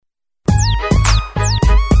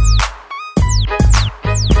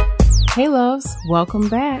Hey loves, welcome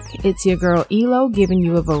back. It's your girl Elo giving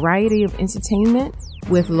you a variety of entertainment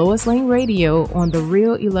with Lois Lane Radio on the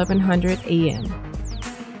Real 1100 AM.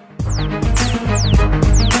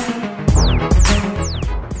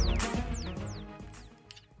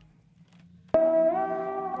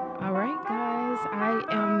 All right, guys, I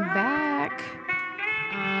am back.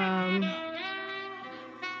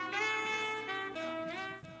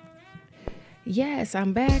 Yes,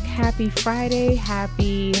 I'm back. Happy Friday.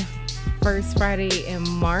 Happy first Friday in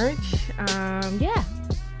March. Yeah,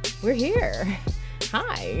 we're here.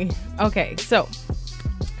 Hi. Okay, so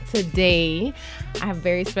today I have a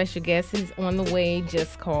very special guest. He's on the way,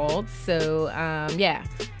 just called. So, yeah,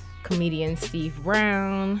 comedian Steve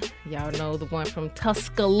Brown. Y'all know the one from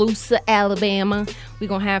Tuscaloosa, Alabama. We're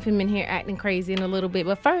going to have him in here acting crazy in a little bit.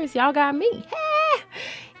 But first, y'all got me.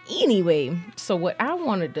 Anyway, so what I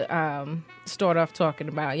wanted to start off talking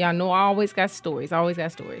about, y'all know I always got stories.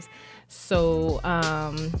 So,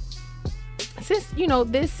 since,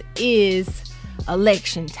 this is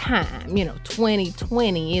election time,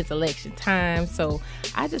 2020 is election time. So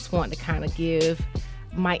I just want to kind of give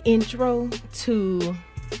my intro to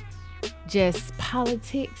just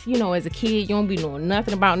politics. As a kid, you don't be knowing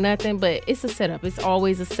nothing about nothing, but it's a setup. It's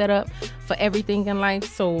always a setup for everything in life.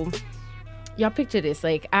 So y'all picture this.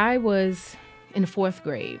 Like, I was in the 4th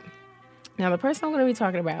grade. Now, the person I'm going to be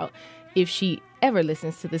talking about, if she ever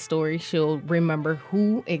listens to this story, she'll remember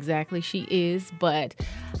who exactly she is. But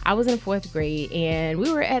I was in 4th grade, and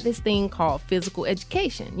we were at this thing called physical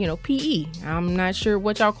education, PE. I'm not sure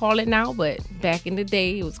what y'all call it now, but back in the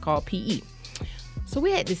day, it was called PE. So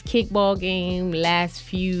we had this kickball game, last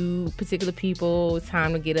few particular people,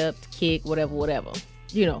 time to get up to kick, whatever.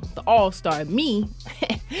 The all-star, me,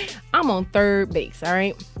 I'm on third base, all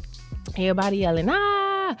right? Everybody yelling,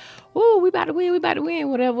 ooh, we about to win,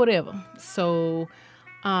 whatever. So,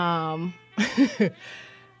 the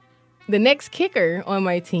next kicker on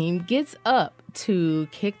my team gets up to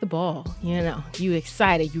kick the ball. You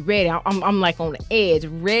excited, you ready. I'm like on the edge,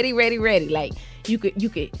 ready. Like you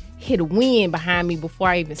could hit a wind behind me before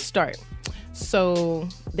I even start. So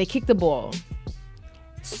they kick the ball.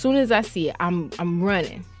 As soon as I see it, I'm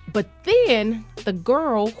running. But then the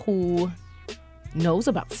girl who knows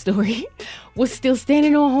about the story was still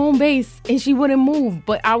standing on home base, and she wouldn't move.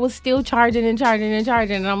 But I was still charging. And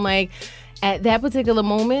I'm like, at that particular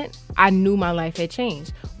moment, I knew my life had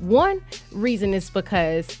changed. One reason is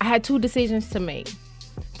because I had 2 decisions to make: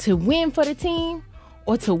 to win for the team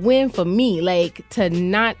or to win for me, like to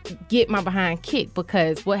not get my behind kicked.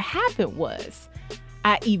 Because what happened was,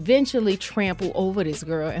 I eventually trampled over this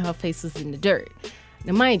girl, and her face was in the dirt.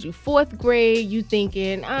 Now, mind you, 4th grade, you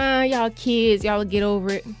thinking, y'all kids, y'all will get over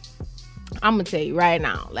it. I'm going to tell you right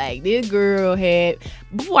now, like, this girl had,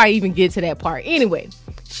 before I even get to that part, anyway,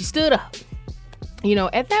 she stood up.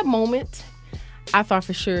 At that moment, I thought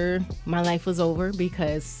for sure my life was over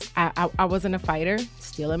because I wasn't a fighter,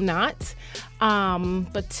 still am not.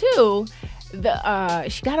 But 2,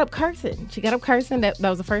 she got up cursing. That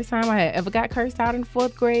was the first time I had ever got cursed out in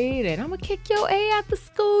 4th grade. And I'm gonna kick your ass out the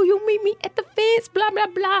school. You meet me at the fence, blah, blah,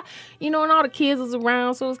 blah. And all the kids was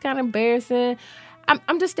around, so it was kind of embarrassing.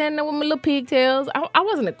 I'm just standing there with my little pigtails. I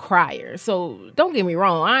wasn't a crier, so don't get me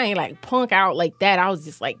wrong. I ain't like punk out like that. I was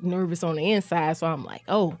just like nervous on the inside. So I'm like,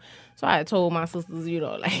 oh. So I told my sisters,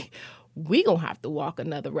 like, we gonna have to walk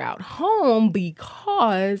another route home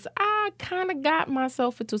because I kind of got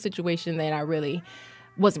myself into a situation that I really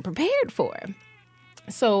wasn't prepared for.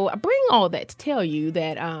 So I bring all that to tell you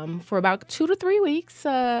that for about 2 to 3 weeks,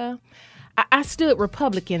 I stood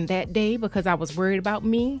Republican that day because I was worried about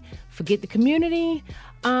me. Forget the community.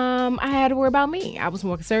 I had to worry about me. I was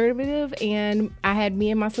more conservative, and I had me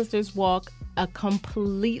and my sisters walk a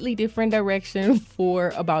completely different direction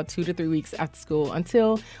for about 2 to 3 weeks after school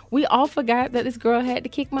until we all forgot that this girl had to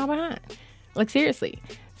kick my behind. Like, seriously.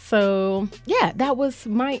 So, yeah, that was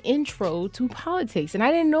my intro to politics. And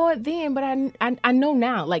I didn't know it then, but I know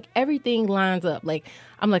now. Like, everything lines up. Like,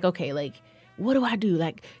 I'm like, okay, like, what do I do?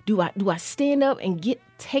 Like, do I stand up and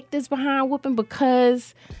take this behind whooping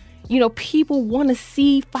because, people want to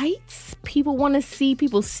see fights? People want to see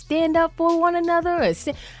people stand up for one another? I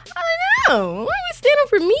don't know. Why you stand up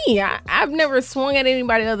for me? I've never swung at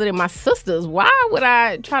anybody other than my sisters. Why would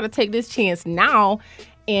I try to take this chance now?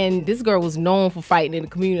 And this girl was known for fighting in the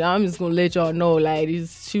community. I'm just going to let y'all know, like,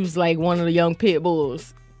 she was like one of the young pit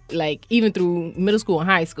bulls, like, even through middle school and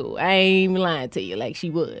high school. I ain't even lying to you, like, she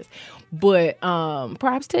was. But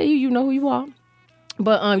props to you, you know who you are.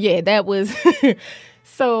 But, yeah, that was...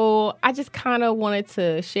 So I just kind of wanted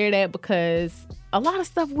to share that because a lot of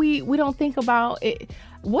stuff we don't think about.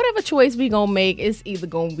 Whatever choice we gonna make, it's either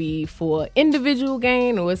gonna be for individual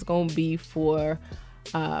gain or it's gonna be for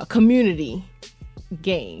community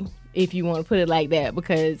gain, if you want to put it like that.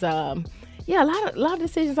 Because a lot of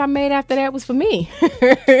decisions I made after that was for me.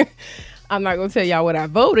 I'm not gonna tell y'all what I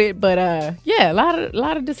voted, but a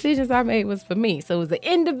lot of decisions I made was for me. So it was an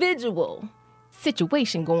individual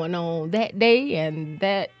situation going on that day, and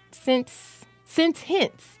that since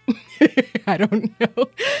hence. I don't know.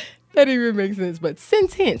 That didn't even make sense, but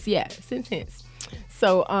since hence.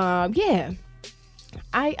 So I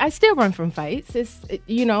still run from fights.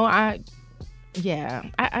 I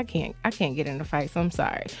can't get into fights. I'm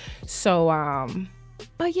sorry. So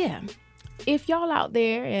but yeah, if y'all out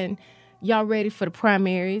there and y'all ready for the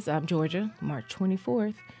primaries, Georgia, March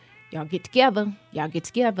 24th, y'all get together.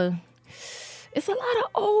 It's a lot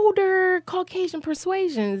of older Caucasian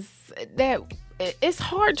persuasions that it's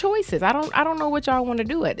hard choices. I don't know what y'all want to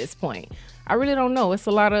do at this point. I really don't know. It's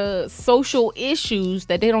a lot of social issues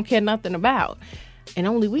that they don't care nothing about, and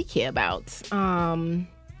only we care about. Kind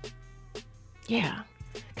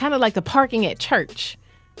of like the parking at church.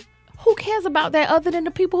 Who cares about that other than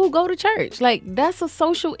the people who go to church? Like, that's a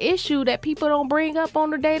social issue that people don't bring up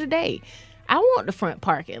on the day to day. I want the front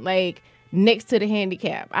parking, like next to the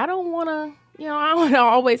handicap. I don't want to. I don't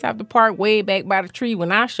always have to park way back by the tree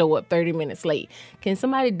when I show up 30 minutes late. Can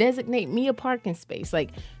somebody designate me a parking space?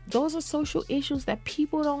 Like, those are social issues that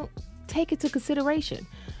people don't take into consideration.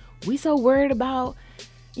 We so worried about,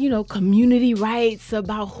 community rights,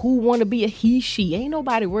 about who want to be a he, she. Ain't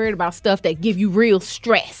nobody worried about stuff that give you real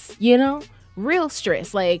stress, Real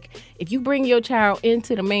stress. Like, if you bring your child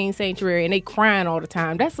into the main sanctuary and they crying all the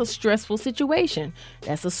time, that's a stressful situation.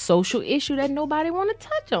 That's a social issue that nobody want to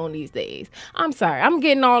touch on these days. I'm sorry. I'm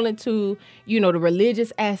getting all into, the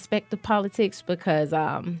religious aspect of politics because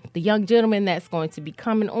the young gentleman that's going to be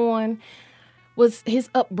coming on, his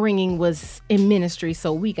upbringing was in ministry.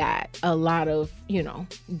 So we got a lot of,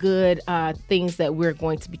 good things that we're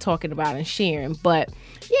going to be talking about and sharing. But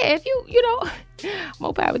yeah, if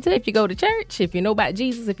more power to if you go to church, if you know about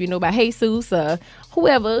Jesus, if you know about Jesus,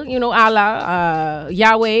 whoever, Allah,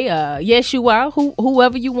 Yahweh, Yeshua,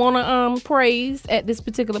 whoever you want to praise at this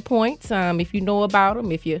particular point. If you know about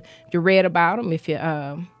them, if you read about them, if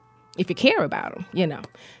you care about them,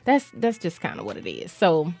 that's just kind of what it is.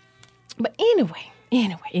 So, but anyway,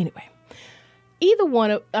 any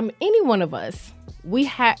one of us,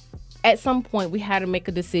 at some point we had to make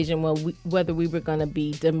a decision whether we were going to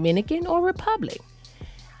be Dominican or Republic.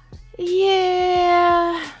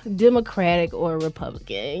 Yeah, Democratic or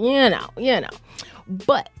Republican,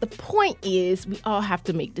 But the point is, we all have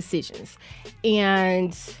to make decisions,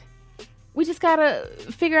 and we just gotta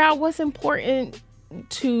figure out what's important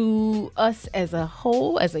to us as a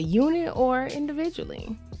whole, as a unit, or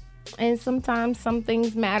individually. And sometimes some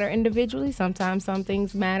things matter individually. Sometimes some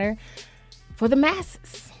things matter for the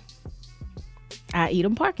masses. I.e.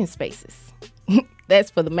 them parking spaces.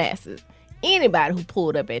 That's for the masses. Anybody who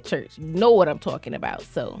pulled up at church know what I'm talking about.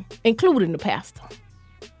 So, including the pastor.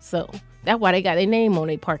 So, that's why they got their name on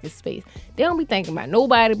their parking space. They don't be thinking about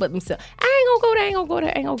nobody but themselves. I ain't gonna go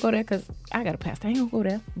there because I got a pastor. I ain't gonna go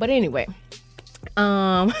there. But anyway.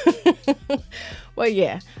 Well,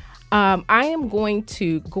 yeah. I am going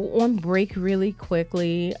to go on break really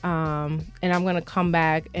quickly, and I'm going to come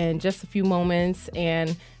back in just a few moments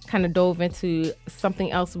and kind of dove into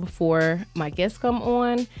something else before my guests come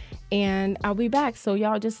on, and I'll be back. So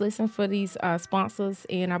y'all just listen for these sponsors,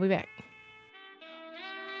 and I'll be back.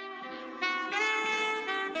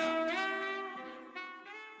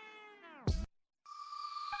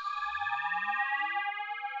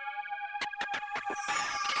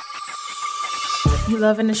 You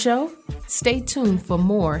loving the show? Stay tuned for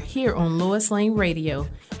more here on Lois Lane Radio,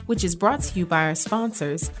 which is brought to you by our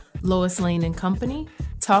sponsors, Lois Lane and Company,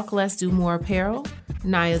 Talk Less Do More Apparel,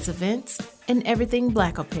 Naya's Events, and Everything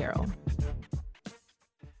Black Apparel.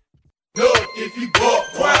 Look, if you go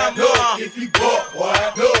quiet, look, if you go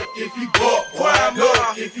quiet, look, if you go quiet,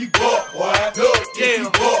 look, if you go quiet, look,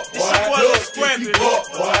 if you go quiet, look, if you go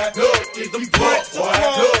quiet, look, if you go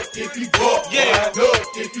quiet, look, if you go quiet, look,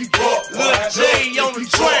 if you go quiet, J on the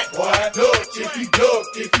track, look, if you look,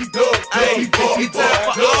 if you look, hey, it's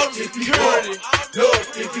time for all the security, look,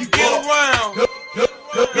 if you get around,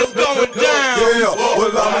 it's going down. Yeah,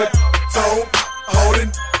 well I'm at zone,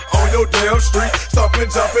 holding your damn street, stomping,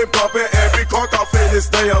 jumping, bumping, every car off in this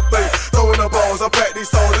damn thing. Throwing the balls, I pack these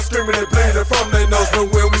soldiers, screaming and bleeding from their nose. But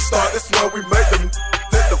when we start, that's when we make them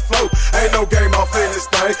hit the flow. Ain't no game off in this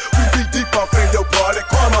thing. We be deep off in your party.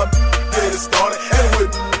 Come on, get it started, and it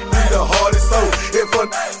would be the hardest. So if a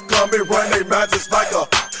come and run they mouth, just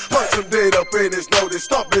them dead up in this snow. They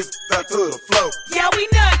stomp this out to the floor. Yeah, we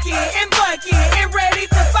knuckin' and buckin' and ready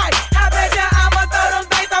to fight. I bet ya I'ma throw them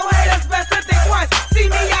things, so haters best to think twice. See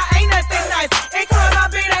me, I ain't nothing nice. And call my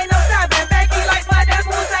beat ain't no stopping. Becky like my dad's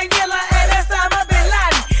Hussein Gilla and that's Osama bin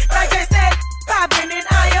Laden. Like they said, poppin' and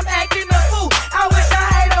I am acting a fool. I wish a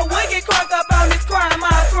hater would get crunk up on this crime my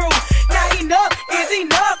crew. Now enough is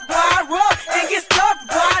enough, boy. Rub and get stuffed,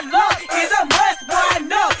 boy. Love is a must, boy.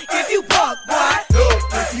 No, if you buck, boy. Look,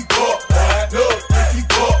 if you buck, boy. Look, if you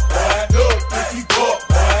buck, boy. Look, if you buck,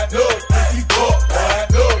 boy. Look, if you buck, boy.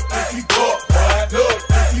 Look, if you buck, boy. Look,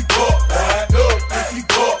 if you buck, boy. Look, if you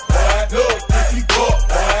buck, boy. Look, if you buck,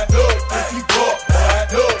 boy. Look, if you buck, boy.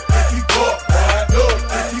 Look, if you buck, boy. Look,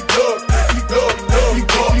 if you buck, if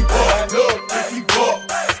you buck, look, if you buck, look, if you buck,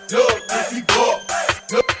 look, if you buck,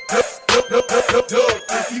 look, look,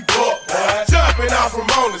 if you buck, boy. Jumping off from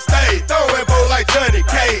on the stage, throwing bow like Johnny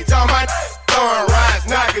Cage. All my throwing rides,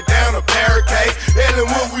 knocking down a barricade. Ellen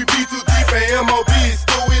Wood, we be too deep, and MOB is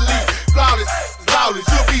too elite. Flawless, lawless,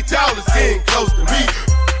 you'll be tallest, getting close to me.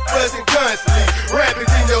 Buzzing constantly, rapping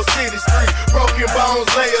in your city street. Broken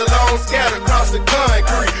bones lay alone, scattered across the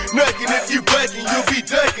concrete. Nucking if you bucking, you'll be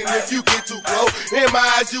ducking if you get too close. In my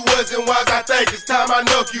eyes, you wasn't wise, I think it's time I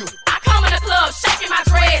nuck you. I come in the club, shaking my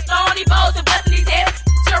dreads, throwing these bows and busting these heads.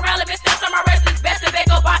 Irrelevant steps on my wrist is best to back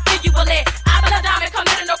up, I think you will let. I been a diamond,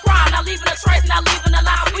 committing no crime, not leaving a trace, not leaving a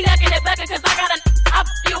line. We necking and bucking, cause I got I'll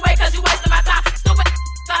you away, cause you wasting my time. Stupid,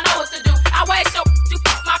 I know what to do. I waste your, you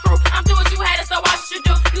my crew. I'm doing what you had, so watch what you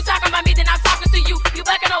do. You talking about me, then I'm talking to you. You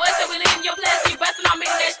bucking on us, so we leaving your place. You busting on me,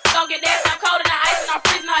 then that shit gon' get nasty. I'm cold in the ice and I'm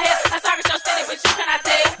freezing on here. I target your city, but you cannot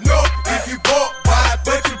tell. No, if you walk by,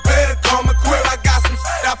 but you better come equipped. I got some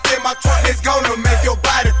shit up in my trunk that's gonna make your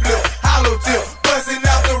body flip. Hollow tip, busting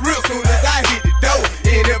out the real soon as I hit the door.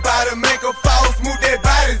 Anybody make a false move, their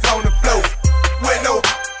bodies on the floor. With no,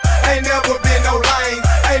 ain't never been no lanes,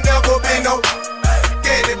 ain't never been no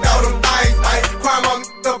scared to throw them things, man. Crime on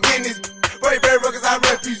up in this, very records I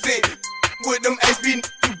represent. With them HB,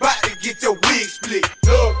 you bout to get your wig split.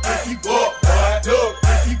 Look, if you walk, boy. Look,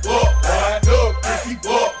 if you walk, boy. Look, if you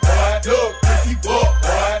walk, boy. Look, if you walk,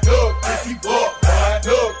 boy. Look, if you walk, boy.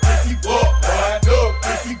 Look, if you walk, boy. Look,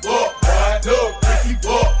 if you walk, boy. Look, if you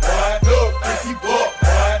walk, boy. Look, if you walk,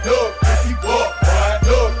 boy. Look, if you walk, boy.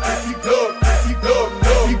 Look, if you look, if you look,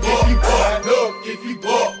 look, if you walk, look, if you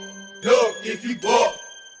walk, look, if you walk,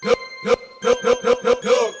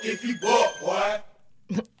 look, if you walk, boy.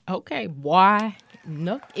 Okay, boy.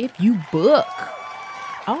 Look if you book.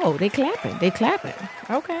 Oh, they clapping. They clapping.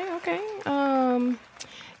 Okay.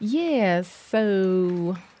 Yeah,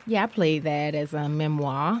 so yeah, I played that as a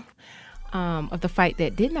memoir of the fight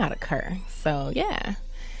that did not occur. So yeah.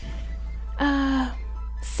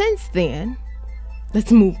 Since then,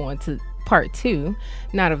 let's move on to part 2.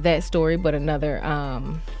 Not of that story, but another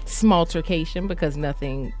Sm-altercation, because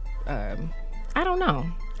nothing I don't know.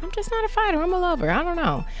 I'm just not a fighter. I'm a lover. I don't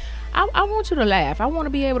know. I want you to laugh. I want to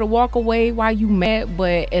be able to walk away while you mad,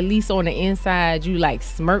 but at least on the inside, you like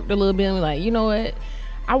smirked a little bit and like, you know what?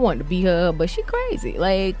 I want to be her, but she crazy.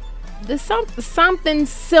 Like, there's something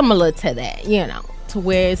similar to that, you know, to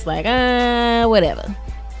where it's like, whatever.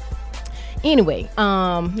 Anyway,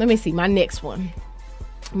 let me see. My next one.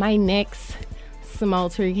 My next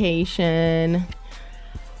Sm-altercation.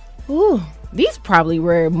 Ooh. These probably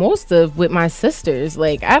were most of with my sisters.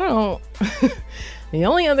 Like, I don't... The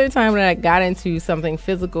only other time that I got into something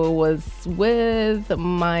physical was with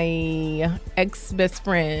my ex-best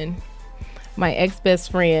friend. My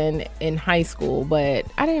ex-best friend in high school. But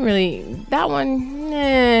I didn't really... That one,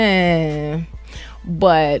 nah.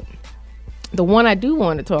 But the one I do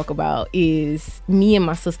want to talk about is me and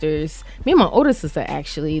my sisters. Me and my older sister,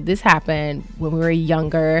 actually. This happened when we were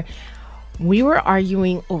younger. We were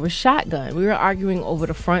arguing over shotgun. We were arguing over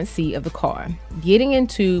the front seat of the car, getting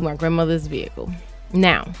into my grandmother's vehicle.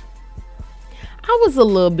 Now, I was a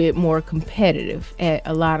little bit more competitive at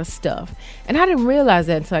a lot of stuff. And I didn't realize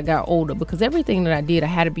that until I got older, because everything that I did, I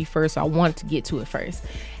had to be first. So I wanted to get to it first.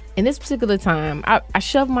 In this particular time, I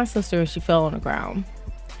shoved my sister and she fell on the ground.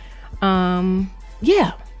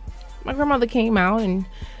 Yeah, my grandmother came out and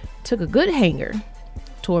took a good hanger,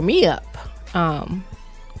 tore me up.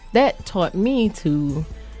 That taught me to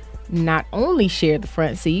not only share the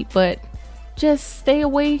front seat, but just stay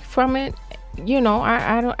away from it. You know,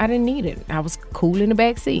 I didn't need it. I was cool in the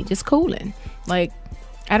back seat, just cooling. Like,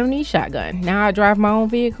 I don't need shotgun. Now I drive my own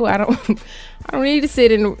vehicle. I don't need to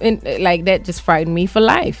sit in like that. Just frightened me for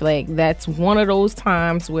life. Like, that's one of those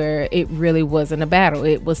times where it really wasn't a battle.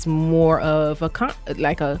 It was more of I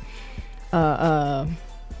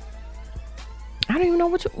don't even know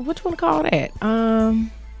what you want to call that.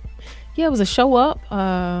 yeah, it was a show up,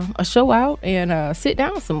 a show out, and sit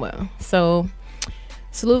down somewhere. So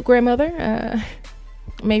salute, grandmother.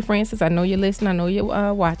 May Francis, I know you're listening. I know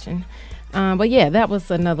you're watching. But yeah, that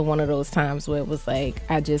was another one of those times where it was like,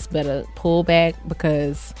 I just better pull back,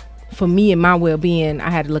 because for me and my well-being, I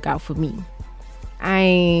had to look out for me. I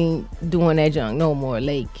ain't doing that junk no more.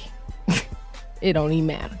 Like, it don't even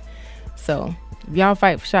matter. So if y'all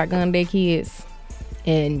fight for shotgun their kids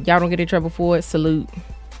and y'all don't get in trouble for it, salute.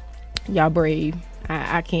 Y'all brave.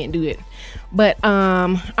 I can't do it. But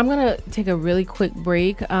I'm gonna take a really quick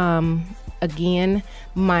break. Again,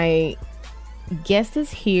 my guest is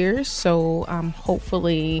here, so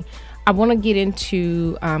hopefully I want to get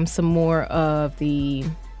into some more of the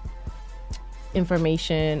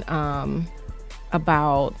information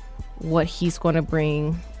about what he's going to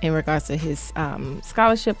bring in regards to his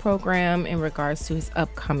scholarship program, in regards to his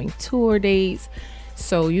upcoming tour dates.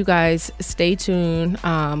 So you guys stay tuned.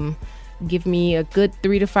 Give me a good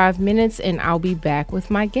 3 to 5 minutes and I'll be back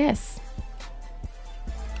with my guests.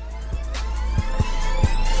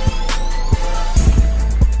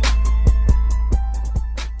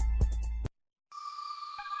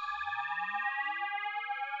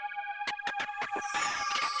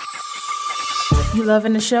 You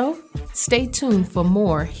loving the show? Stay tuned for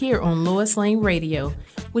more here on Lois Lane Radio,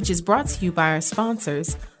 which is brought to you by our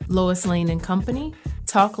sponsors, Lois Lane and Company,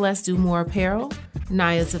 Talk Less Do More Apparel,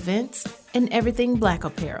 Naya's Events, and Everything Black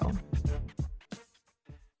Apparel.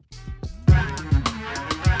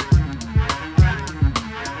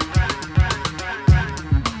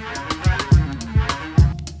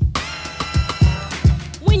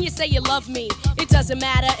 When you say you love me, it doesn't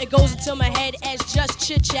matter, it goes into my head as just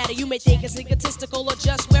chit chatter. You may think it's egotistical or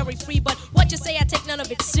just very free, but what you say, I take none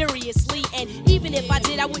of it seriously. And even if I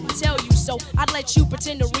did, I wouldn't tell you so. I'd let you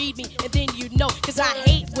pretend to read me, and then you'd know. Cause I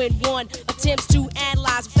hate when one attempts to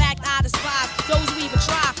analyze. In fact, I despise those who even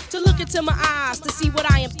try to look into my eyes to see what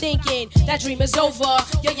I am thinking. That dream is over,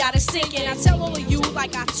 your yacht is sinking. I tell all of you,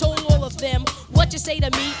 like I told all of them, what you say to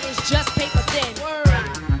me is just paper thin. Word.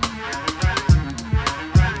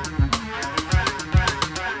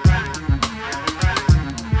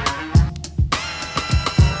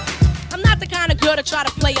 Girl to try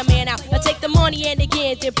to play a man out. I take the money and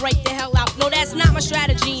again, then break the hell out. No, that's not my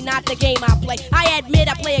strategy, not the game I play. I admit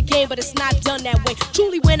I play a game, but it's not done that way.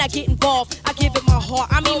 Truly, when I get involved, I give it my heart.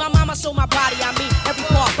 I mean, my mama sold my body, I mean, every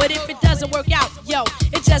part. But if it doesn't work out, yo,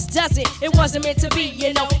 it just doesn't. It wasn't meant to be,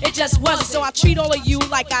 you know, it just wasn't. So I treat all of you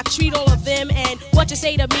like I treat all of them. And what you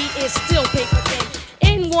say to me is still paper thin.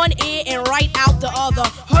 In one ear and right out the other.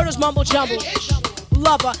 Herders mumble jumble.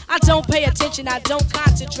 Lover, I don't pay attention, I don't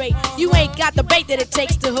concentrate. You ain't got the bait that it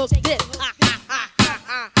takes to hook this.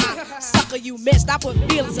 Sucker, you missed. I put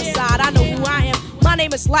feelings aside. I know who I am. My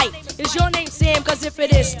name is Light. Is your name Sam? Cause if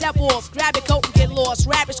it is, step off. Grab your coat and get lost.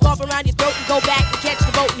 Wrap your scarf around your throat and go back and catch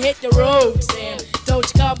the boat and hit the road, Sam. Don't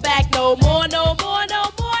you come back no more, no more, no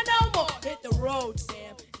more, no more. Hit the road,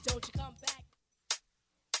 Sam. Don't you come back.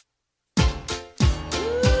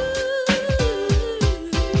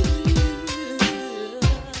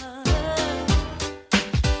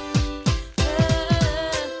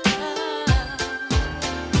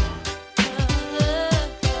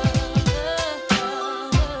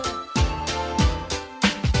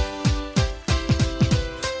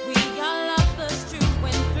 We got lovers through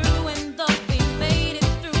and through, and though we made it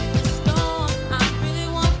through,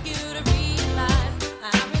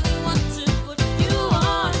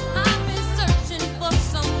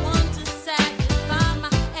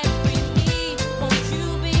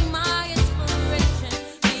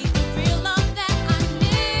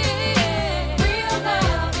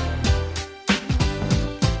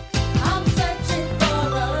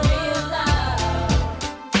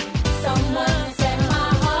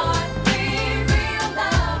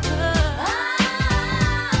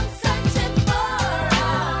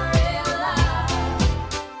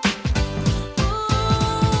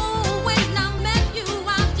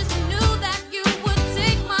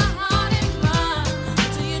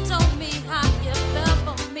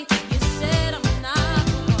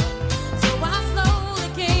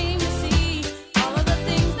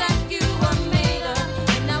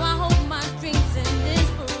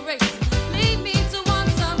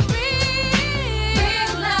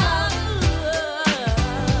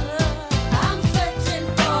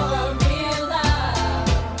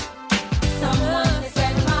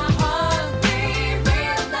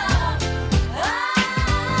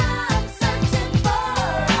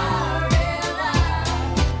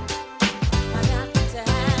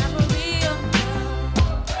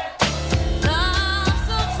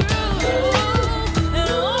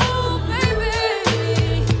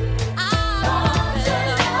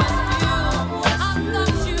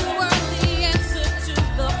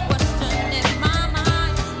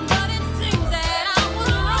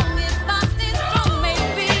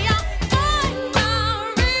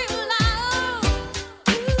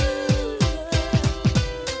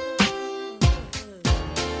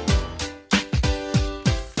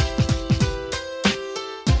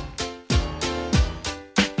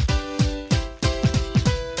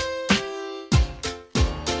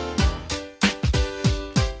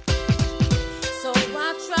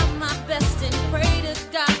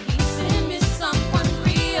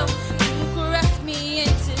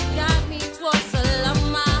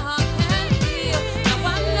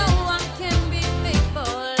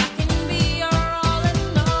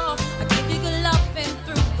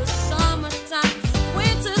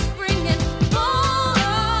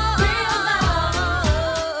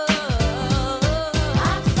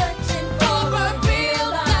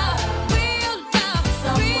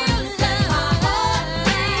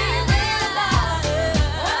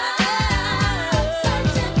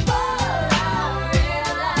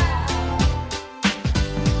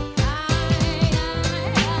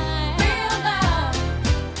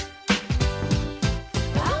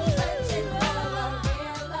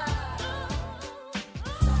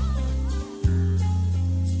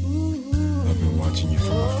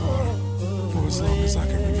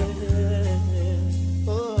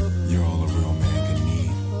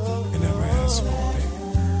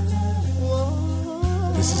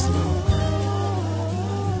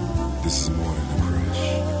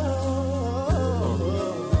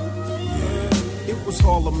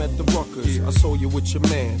 Harlem at the Ruckers. I saw you with your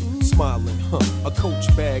man, smiling, a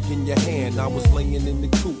Coach bag in your hand. I was laying in the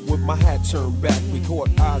coupe with my hat turned back. We caught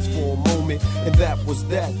eyes for a moment, and that was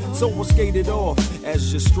that. So I skated off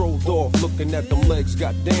as you strolled off, looking at them legs.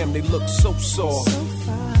 Goddamn, they look so soft.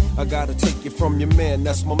 I gotta take you from your man,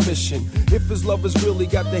 that's my mission. If his lovers really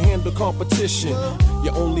got to handle competition,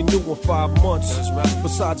 you only knew him 5 months.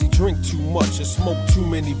 Besides, he drink too much and smoke too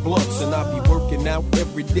many blunts. And I be working out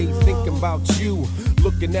every day thinking about you,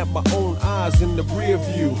 looking at my own eyes in the rear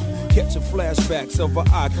view, catching flashbacks of our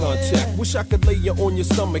eye contact. Wish I could lay you on your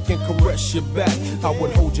stomach and caress your back. I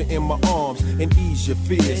would hold you in my arms and ease your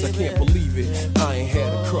fears. I can't believe it, I ain't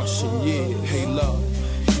had a crush in years. Hey love,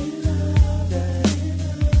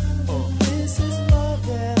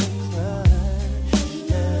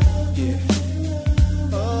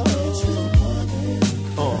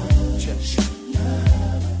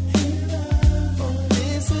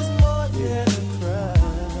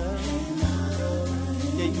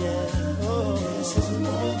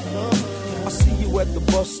 at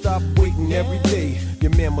the bus stop waiting every day.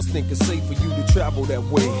 Your man must think it's safe for you to travel that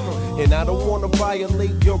way. And I don't wanna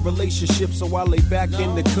violate your relationship, so I lay back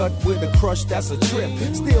in the cut with a crush, that's a trip.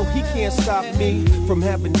 Still, he can't stop me from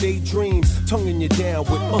having daydreams, tonguing you down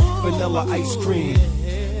with vanilla ice cream.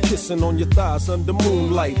 Kissing on your thighs under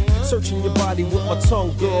moonlight, searching your body with my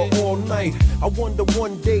tongue, girl, all night. I wonder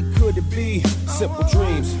one day could it be simple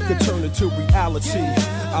dreams could turn into reality.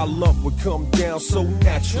 Our love would come down so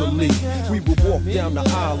naturally. We would walk down the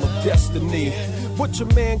aisle of destiny. What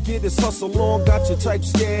your man get is hustle on, got your type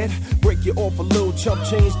scared. Break you off a little chump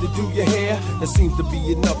change to do your hair. That seems to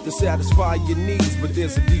be enough to satisfy your needs, but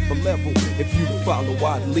there's a deeper level if you follow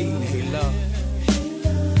I'd lead. Hey love,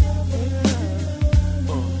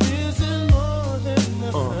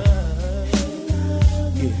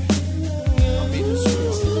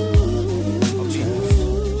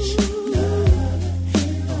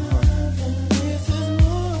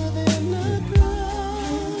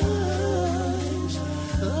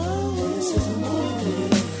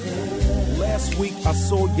 I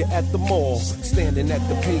saw you at the mall, standing at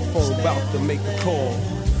the payphone, about to make a call.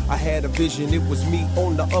 I had a vision, it was me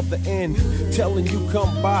on the other end, telling you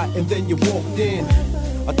come by, and then you walked in.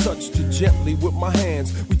 I touched you gently with my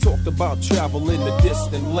hands. We talked about traveling to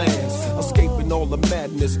distant lands, escaping all the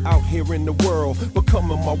madness out here in the world,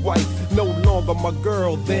 becoming my wife, no longer my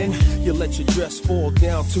girl. Then you let your dress fall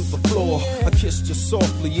down to the floor. I kissed you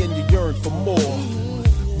softly and you yearned for more.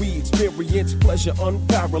 We experienced pleasure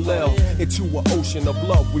unparalleled. Into an ocean of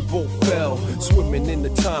love we both fell, swimming in the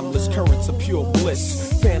timeless currents of pure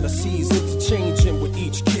bliss. Fantasies interchanging with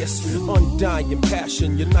each kiss. Undying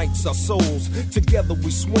passion unites our souls. Together we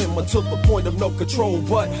swim until the point of no control.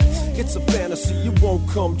 But it's a fantasy, it won't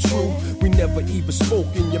come true. We never even spoke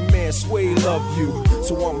and your man Sway love you.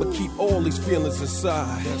 So I'ma keep all these feelings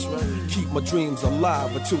inside. That's right. Keep my dreams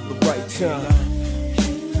alive until the right time.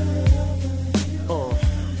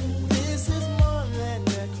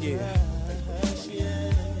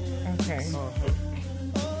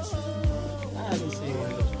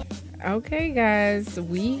 Okay, guys,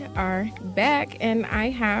 we are back, and I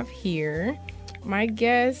have here my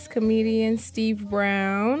guest, comedian Steve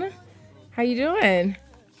Brown. How you doing?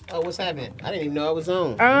 Oh, what's happening? I didn't even know I was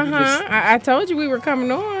on. I told you we were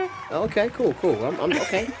coming on. Okay, cool. I'm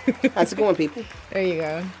okay. How's it going, people? There you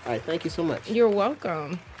go. All right, thank you so much. You're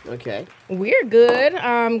welcome. Okay. We're good.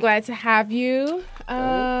 I'm glad to have you.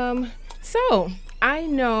 So I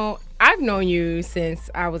know I've known you since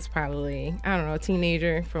I was probably, I don't know, a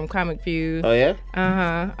teenager from Comic View. Oh, yeah?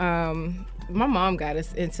 My mom got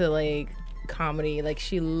us into, like, comedy. Like,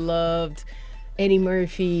 she loved Eddie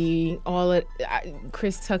Murphy, all of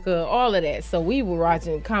Chris Tucker, all of that. So we were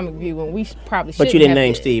watching Comic View when we probably shouldn't. But you didn't have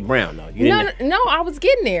name it. Steve Brown, though. No, I was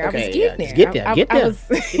getting there. Okay, I was getting there. Get there. I was,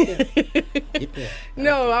 Get there.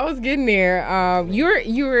 No, I was getting there.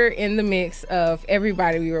 You were in the mix of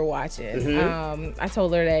everybody we were watching. Mm-hmm. I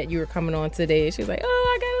told her that you were coming on today. She was like, "Oh,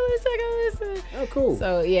 I gotta listen. Oh, cool.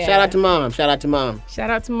 So yeah. Shout out to mom. Shout out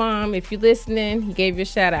to mom. If you're listening, he gave you a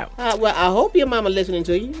shout out. Well, I hope your mama listening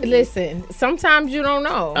to you. Listen, sometimes you don't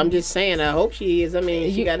know. I'm just saying. I hope she is. I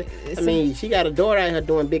mean, she got a daughter out here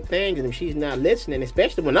doing big things, and if she's not listening,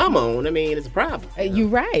 especially when I'm on, I mean, it's a problem. You're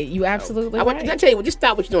right. You absolutely right. I tell you what, just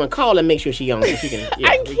stop what you're doing. Call and make sure she's on. So she can,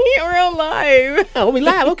 I can't. We're on live. Oh, we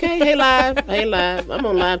live. Okay. Hey, live. I'm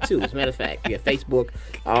on live too. As a matter of fact, yeah, Facebook.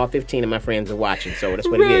 All 15 of my friends are watching, so that's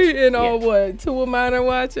what it is. And all what? 2 of mine are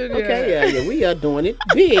watching. Okay. Yeah. We are doing it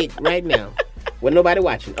big right now, with nobody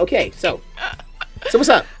watching. Okay. So what's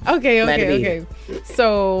up? Okay.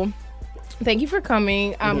 So Thank you for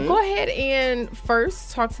coming. Go ahead and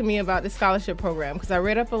first talk to me about the scholarship program because I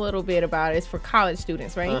read up a little bit about it. It's for college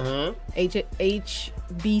students, right?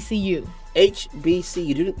 HBCU.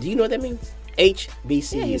 HBCU. Do you know what that means?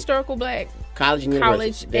 HBCU. Yeah, Historical Black College and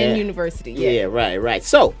University. University. Yeah, right.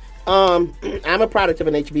 So, I'm a product of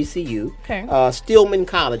an HBCU. Okay. Stillman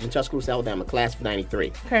College in Tuscaloosa, Alabama, class of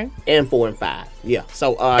 '93. Okay. And 4 and 5. Yeah.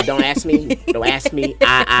 So don't ask me. Don't ask me.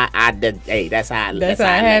 Hey, that's how it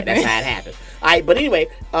happened. All right. But anyway,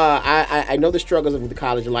 I know the struggles of the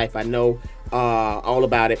college life. I know all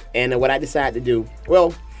about it. And what I decided to do,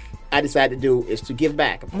 is to give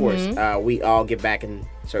back. Of course, we all give back in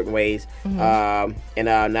certain ways. And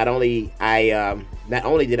not only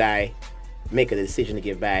did I make a decision to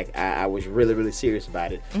give back, I was really, really serious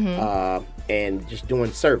about it. And just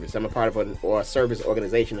doing service. I'm a part of a service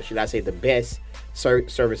organization, or should I say the best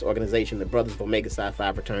service organization, the Brothers of Omega Psi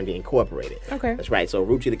Phi Fraternity Incorporated. Okay. That's right. So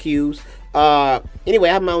root to the Q's. Anyway,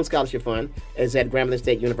 I have my own scholarship fund. It's at Grambling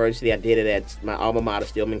State University. I did it at my alma mater,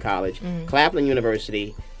 Stillman College, Claflin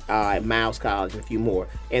University, Miles College, and a few more.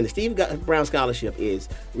 And the Steve Brown Scholarship is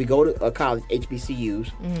we go to a college,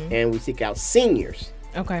 HBCUs, and we seek out seniors.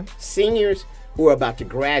 Okay. Seniors who are about to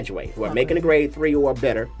graduate, who are making a grade 3 or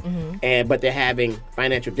better, but they're having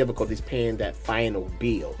financial difficulties paying that final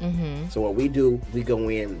bill. So what we do, we go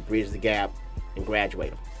in, bridge the gap, and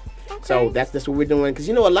graduate them. Okay. So that's what we're doing. Because,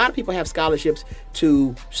 a lot of people have scholarships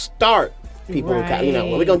to start people in college.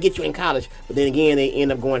 We're going to get you in college. But then again, they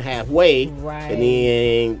end up going halfway. Right. And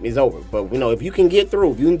then it's over. But, if you can get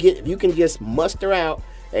through, if you can just muster out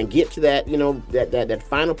and get to that, that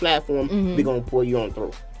final platform, we're going to pull you on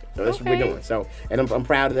through. So that's what we're doing. So, and I'm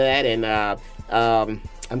proud of that. And I'm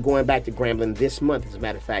going back to Grambling this month, as a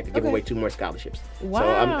matter of fact, to give away 2 more scholarships. Wow. So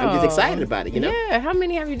I'm just excited about it, Yeah. How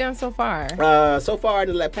many have you done so far? So far,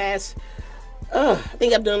 the past, I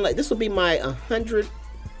think I've done this will be my 100.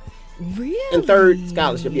 Really? And 3rd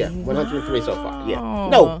scholarship, 103 so far. Yeah.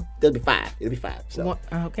 No, there'll be 5. It'll be 5. So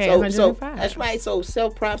okay, so 105. That's right. So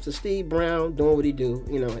self props to Steve Brown doing what he do.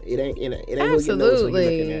 It ain't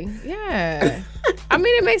Absolutely. Yeah. I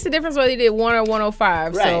mean, it makes a difference whether you did 1 or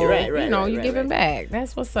 105. Right. You're giving back.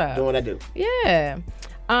 That's what's up. Doing what I do. Yeah.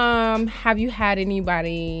 Have you had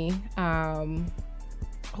anybody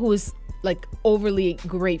who is like overly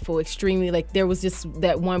grateful, extremely, like there was just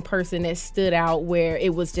that one person that stood out where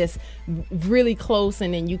it was just really close,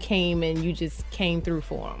 and then you came and you just came through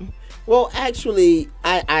for them? Well, actually,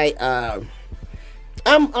 I'm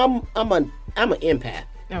an empath.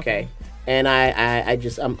 Okay. And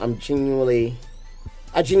I'm genuinely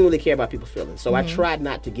care about people's feelings. So I tried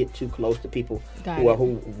not to get too close to people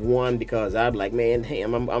who won, because I'm like, man,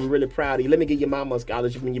 damn, I'm really proud of you. Let me give your mama a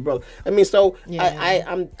scholarship and your brother. I mean, so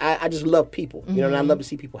I just love people, and I love to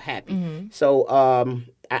see people happy. So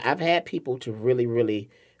I've had people to really, really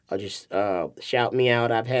just shout me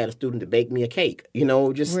out. I've had a student to bake me a cake.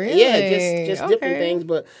 Just really? just different things.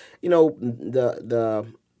 But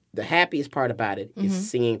the happiest part about it is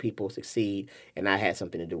seeing people succeed, and I had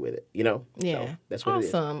something to do with it, Yeah. So that's what it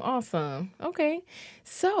is. Awesome. Okay.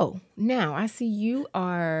 So now I see you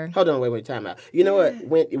are. Hold on, wait, time out. You know what?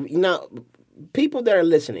 When people that are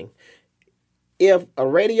listening, if a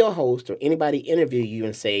radio host or anybody interview you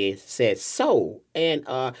and says so, and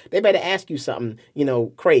they better ask you something,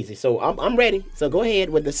 crazy. So I'm ready. So go ahead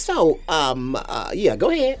with the so. Go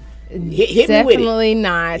ahead. Hit me with it. Definitely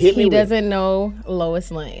not. He doesn't know Lois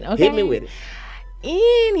Lane. Okay. Hit me with it.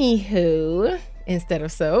 Anywho, instead of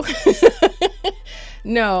so.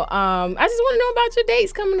 No, I just want to know about your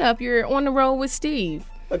dates coming up. You're on the road with Steve.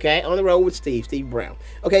 Okay, on the road with Steve Brown.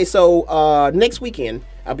 Okay, so next weekend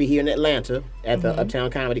I'll be here in Atlanta at the Uptown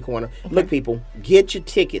Comedy Corner. Okay. Look, people, get your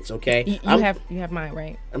tickets, okay? You have mine,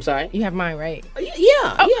 right? I'm sorry? You have mine, right?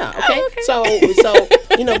 Yeah, okay. So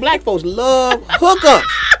black folks love hookups.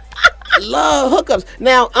 Love hookups.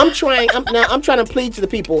 Now I'm trying to plead to the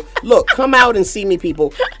people. Look, come out and see me,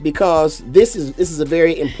 people, because this is a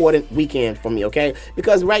very important weekend for me. Okay,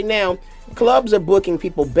 because right now clubs are booking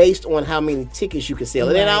people based on how many tickets you can sell.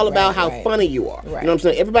 It ain't all about how funny you are. Right. You know what I'm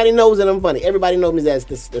saying? Everybody knows that I'm funny. Everybody knows me as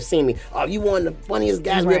they're seeing me. Oh, you one of the funniest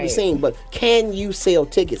guys we ever seen. But can you sell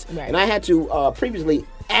tickets? Right. And I had to previously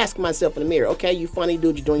ask myself in the mirror, okay, you funny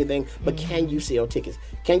dude, you're doing your thing, but can you sell tickets?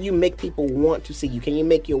 Can you make people want to see you? Can you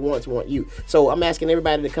make your wants want you? So I'm asking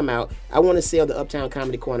everybody to come out. I want to sell the Uptown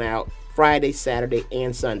Comedy Corner out Friday, Saturday,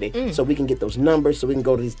 and Sunday, so we can get those numbers, so we can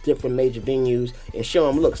go to these different major venues and show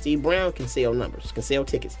them, look, Steve Brown can sell numbers, can sell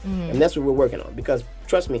tickets, and that's what we're working on. Because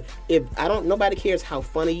trust me, nobody cares how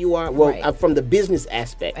funny you are. Well, from the business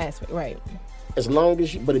aspect, right. As long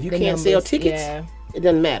as but if you can't sell tickets, It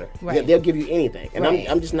doesn't matter. Right. They'll give you anything. And Right.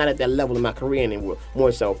 I'm just not at that level in my career anymore.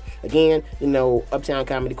 More so. Again, Uptown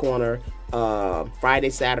Comedy Corner, Friday,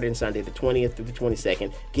 Saturday, and Sunday, the 20th through the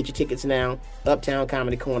 22nd. Get your tickets now,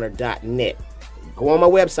 uptowncomedycorner.net. Go on my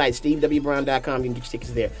website, stevewbrown.com. You can get your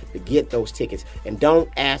tickets there to get those tickets. And don't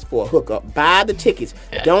ask for a hookup. Buy the tickets.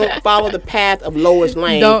 Don't follow the path of Lois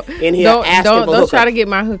Lane in here asking for a hookup. Don't try to get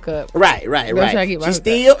my hookup. Right. Don't try to get my She's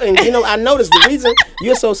hookup. still, and I noticed the reason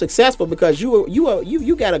you're so successful because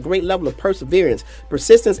you got a great level of perseverance,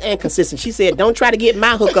 persistence, and consistency. She said, "Don't try to get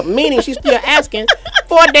my hookup," meaning she's still asking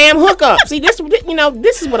for a damn hookup. See, this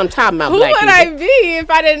is what I'm talking about. Who black would people. I be if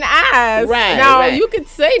I didn't ask? Right, Now right. you could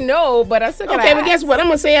say no, but I still gotta Okay, but ask. guess what? I'm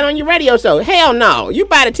gonna say it on your radio show. Hell no, you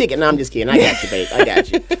buy the ticket. No, I'm just kidding. I got you, babe. I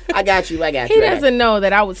got you. He doesn't know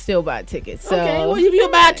that I would still buy tickets. So. Okay, well, if you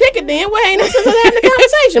buy a ticket, then we ain't no sense of having the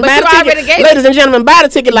conversation. But Buy you the ticket. already gave Ladies and gentlemen, buy the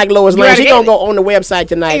ticket like Lois Lane. already She's going gave to go on the website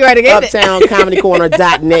tonight, You already gave it.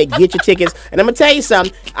 uptowncomedycorner.net. Get your tickets. And I'm going to tell you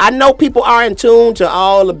something. I know people are in tune to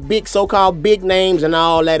all the big, so-called big names and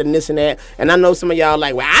all that and this and that. And I know some of y'all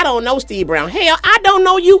like, well, I don't know Steve Brown. Hell, I don't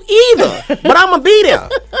know you either. But I'm going to be there.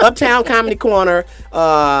 Uptown Comedy Corner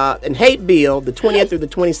and Hate Bill, the 20th through the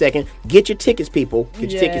 22nd. Get your tickets, people.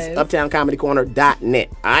 Get your tickets. Yes. uptowncomedycorner.net.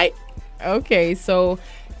 All right? Okay, so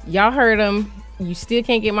y'all heard him. You still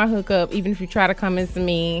can't get my hookup, even if you try to convince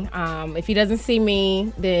me. If he doesn't see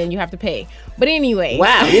me, then you have to pay. But anyway.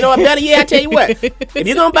 Wow. You know what, better yet, I tell you what. If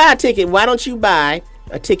you're going to buy a ticket, why don't you buy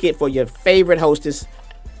a ticket for your favorite hostess,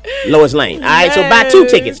 Lois Lane? All right, so buy two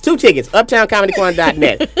tickets,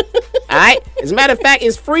 uptowncomedycorner.net. All right? As a matter of fact,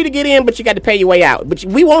 it's free to get in, but you got to pay your way out. But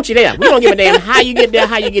we want you there. We don't give a damn how you get there,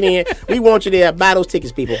 how you get in. We want you there. Buy those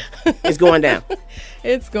tickets, people. It's going down.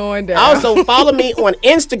 It's going down. Also, follow me on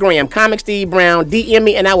Instagram, Comic Steve Brown. DM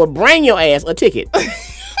me, and I will bring your ass a ticket.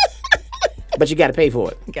 But you got to pay for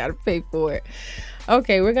it. Gotta pay for it.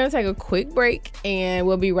 Okay, we're gonna take a quick break and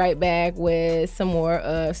we'll be right back with some more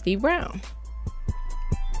of Steve Brown.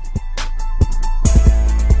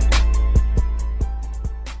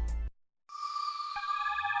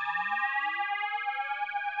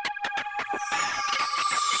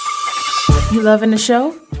 You loving the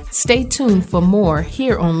show? Stay tuned for more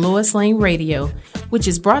here on Lois Lane Radio, which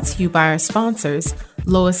is brought to you by our sponsors,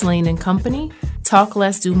 Lois Lane and Company, Talk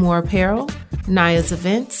Less, Do More Apparel, Naya's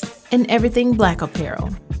Events, and Everything Black Apparel.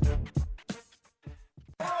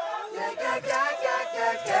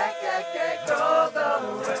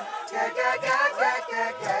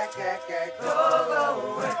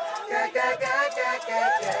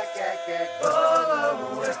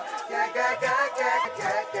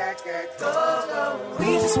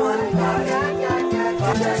 We just wanna party.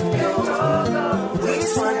 We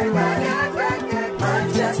just wanna party.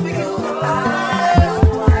 Just for you.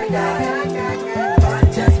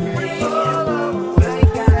 Just for me.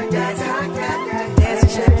 Dance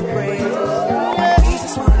and shake the bread. We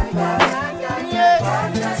just wanna party.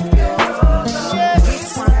 Just for you. We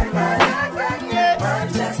just wanna party.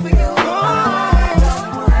 Just for you.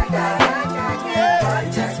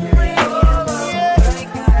 Just for me.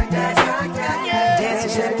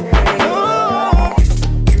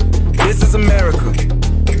 This is America.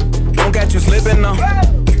 Don't catch you slipping now.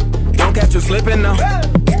 Don't catch you slipping now.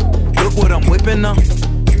 Look what I'm whipping now.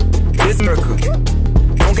 This America.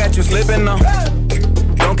 Don't catch you slipping now.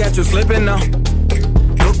 Don't catch you slipping now.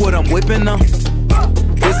 Look what I'm whipping now.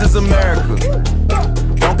 This is America.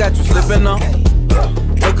 Don't catch you slipping now.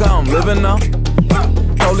 Look how I'm living now.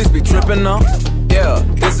 Police be tripping now. Yeah,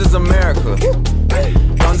 this is America.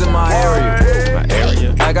 Guns in my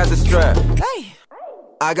area. I got the strap.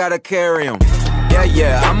 I gotta carry 'em.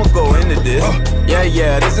 Yeah, I'ma go into this.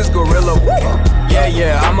 Yeah, this is gorilla.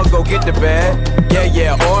 Yeah, I'ma go get the bag.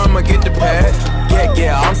 Yeah, or I'ma get the pad.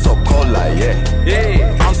 Yeah, I'm so cold like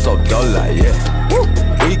yeah. I'm so dull like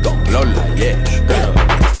yeah. We gon' blow like yeah.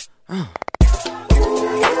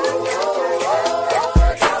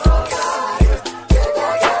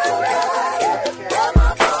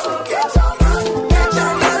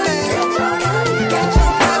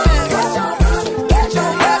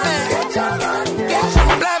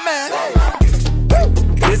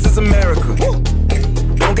 This is America.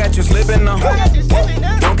 Don't catch you slipping now.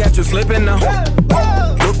 Don't catch you slipping now.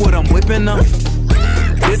 Look what I'm whipping now.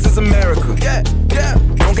 This is America.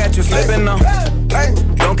 Don't catch you slipping now.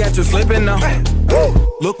 Don't catch you slipping now.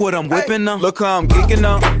 Look what I'm whipping now. Look how I'm geeking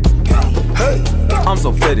now. I'm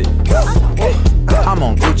so fitted. I'm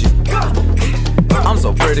on Gucci. I'm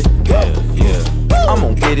so pretty. I'm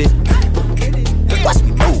gonna get it. Watch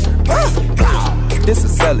me move. This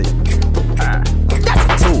is Sally.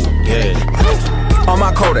 That's a tool. On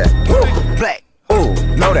my Kodak. Black. Ooh,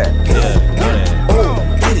 know that. Ooh,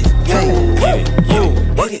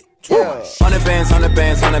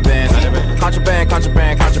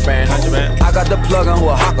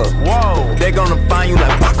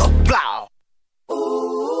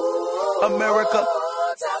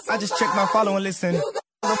 I just checked my follow and listen.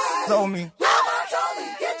 Told me.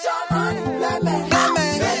 Get your money, black man. Black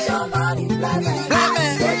man. Get your money, black man. Black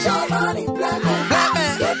man. Get your money, black man. Black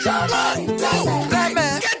man. Get your money, black man. Black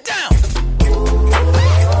man. Get down.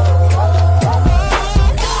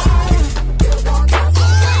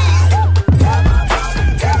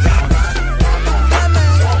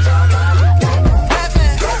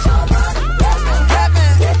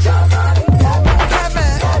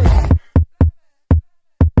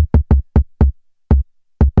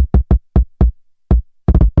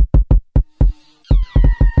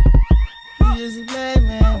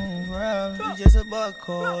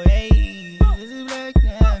 Cold, hey, just a black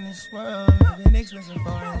man in this world, living expensive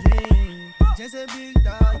foreign, hey. Just a big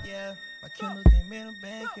dog, yeah. My Kindle came in the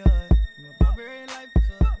backyard. From a barbarian life to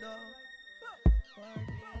a dog.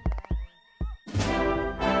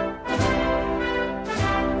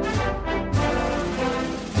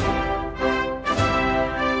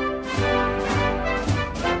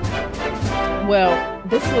 Well,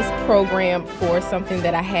 this was programmed for something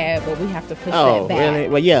that I had, but we have to push that back. Really?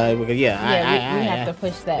 Well, yeah. We have to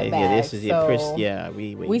push that back. Yeah, this is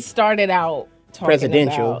we started out talking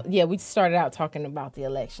presidential. we started out talking about the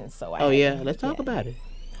election. So let's talk about it.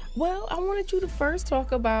 Well, I wanted you to first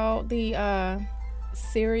talk about the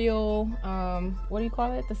cereal. What do you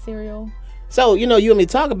call it? The cereal. So, you want me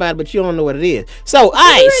to talk about it, but you don't know what it is. So, all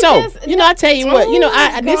right. So, I tell you what, you know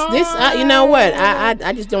what?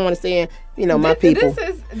 I just don't understand, my people.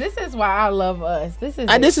 This is why I love us. This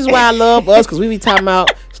is why I love us, because we be talking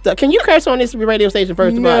about stuff. Can you curse on this radio station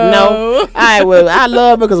first of all? No. All right, well, I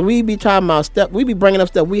love it because we be talking about stuff. We be bringing up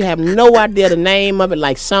stuff. We have no idea the name of it,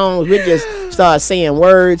 like songs. We just start saying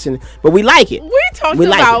words, but we like it. We talked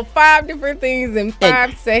about 5 different things in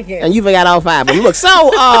 5 seconds. And you forgot all 5 of them. Look, so,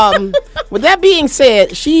 with that being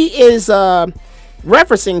said, she is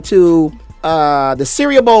referencing to the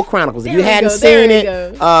Cereal Bowl Chronicles. If you hadn't seen it,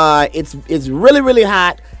 it's really, really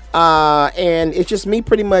hot. And it's just me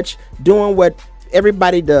pretty much doing what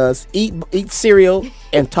everybody does: eat cereal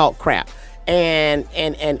and talk crap. And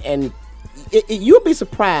you'll be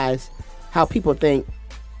surprised how people think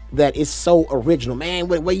that it's so original. Man,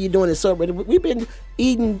 what you doing is so original. We've been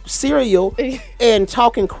eating cereal and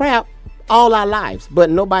talking crap all our lives, but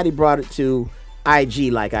nobody brought it to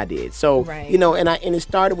IG like I did. So, and it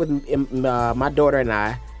started with my daughter and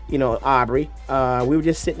I, Aubrey. We were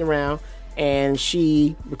just sitting around and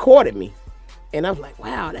she recorded me. And I was like,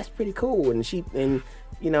 wow, that's pretty cool. And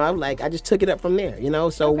I was like, I just took it up from there,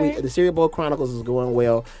 So the Cereal Bowl Chronicles is going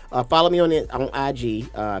well. Follow me on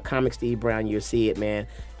IG, Comic Steve Brown. You'll see it, man.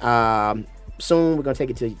 Soon we're gonna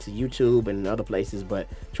take it to YouTube and other places, but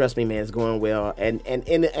trust me, man, it's going well. And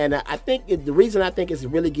I think the reason I think it's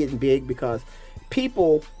really getting big because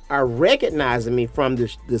people are recognizing me from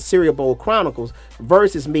the Cereal Bowl Chronicles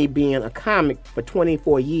versus me being a comic for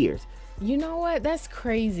 24 years. You know what? That's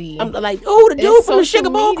crazy. I'm like, the dude from the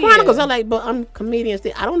Sugar Bowl Chronicles. I'm like, but I'm comedian.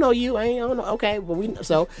 I don't know you. I don't know. Okay, but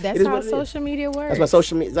that's how social media works. That's why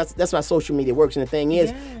social media. That's why social media works. And the thing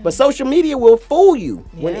is, but social media will fool you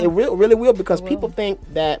when it really will, because people think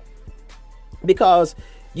that because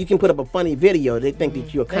you can put up a funny video, they think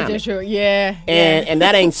that you're a comic. And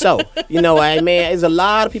that ain't so. Man, there's a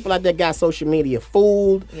lot of people out there got social media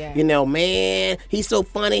fooled. Man, he's so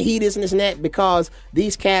funny, he this and this and that, because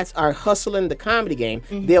these cats are hustling the comedy game.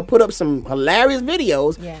 They'll put up some hilarious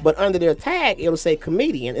videos, but under their tag, it'll say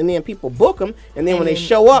comedian, and then people book them, and then when they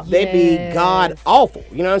show up, they be god awful.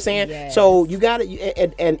 You know what I'm saying? So you got to,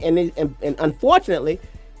 and unfortunately,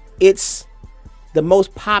 it's the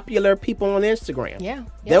most popular people on Instagram.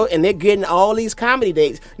 They're getting all these comedy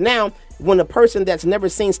dates. Now, when a person that's never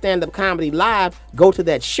seen stand-up comedy live go to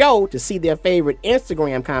that show to see their favorite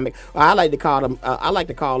Instagram comic, or I like to call them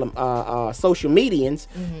social medians,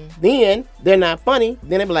 then they're not funny.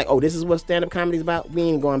 Then they be like, oh, this is what stand-up comedy is about. We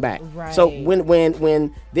ain't going back. Right. So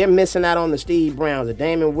when they're missing out on the Steve Browns, the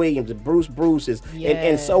Damon Williams, the Bruce Bruces,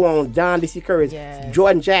 and so on, John D.C. Curry's,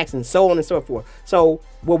 Jordan Jackson, so on and so forth. So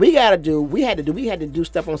what we got to do, we had to do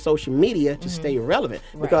stuff on social media to stay relevant,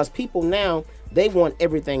 because people now, they want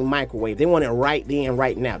everything microwave. They want it right then,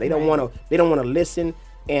 right now. They don't want to. They don't want to listen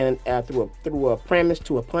and through a premise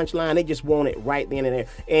to a punchline. They just want it right then and there.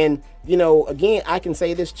 And again, I can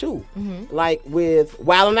say this too. Like with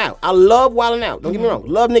Wildin' Out, I love Wildin' Out. Don't get me wrong.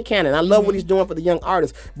 Love Nick Cannon. I love what he's doing for the young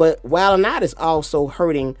artists. But Wildin' Out is also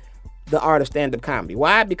hurting the art of stand-up comedy.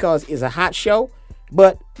 Why? Because it's a hot show.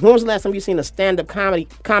 But When was the last time you seen a stand-up comic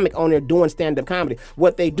on there doing stand-up comedy?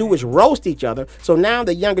 What they do is roast each other. So now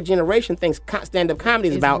the younger generation thinks stand-up comedy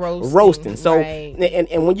is about roasting. So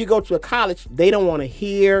and when you go to a college, they don't want to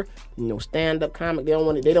hear stand-up comic. They don't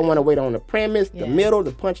want to wait on the premise, the middle,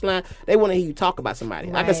 the punchline. They want to hear you talk about somebody.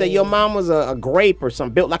 Like I said, your mom was a grape or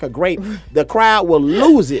something, built like a grape. The crowd will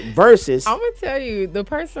lose it versus. I'm gonna tell you, the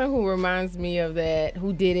person who reminds me of that,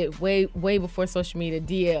 who did it way before social media,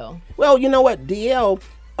 DL. Well, you know what, DL,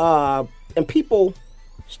 and people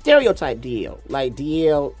stereotype DL. Like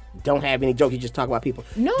DL don't have any jokes. He just talk about people.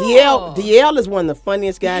 No. DL is one of the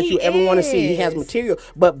funniest guys you ever want to see. He has material.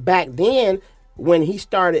 But back then, when he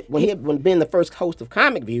started, when being the first host of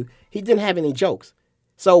Comic View, he didn't have any jokes.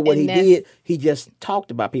 So what he did, he just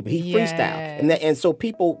talked about people. He freestyled, and so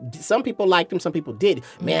some people liked him, some people did.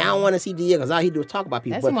 Man, I don't want to see DL because all he do is talk about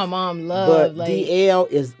people. That's what my mom loved. But DL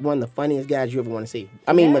is one of the funniest guys you ever want to see.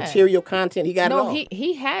 I mean, material content, he got it all.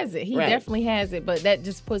 He has it. He definitely has it. But that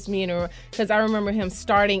just puts me in because I remember him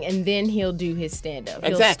starting, and then he'll do his stand up.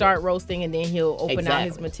 He'll start roasting, and then he'll open out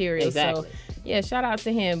his material. Exactly. So yeah, shout out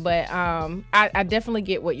to him. But I definitely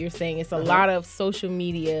get what you're saying. It's a lot of social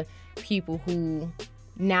media people who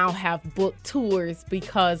now have booked tours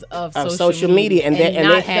because of social media and they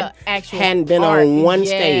hadn't been on one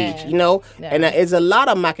stage, and there's a lot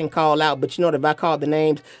of them I can call out, but if I call the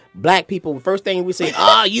names, black people, first thing we say,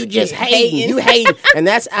 you just hating, you hating, and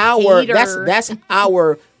that's our that's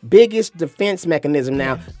our biggest defense mechanism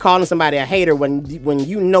now, calling somebody a hater when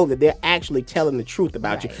you know that they're actually telling the truth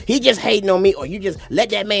about you. He just hating on me, or you just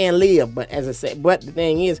let that man live. But as I said, but the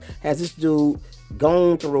thing is, has this dude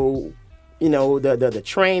gone through the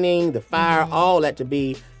training, the fire, all that to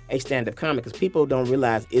be a stand-up comic? Because people don't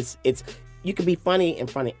realize it's you can be funny in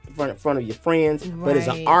front of your friends, but it's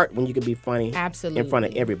an art when you can be funny in front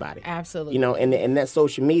of everybody. Absolutely. And that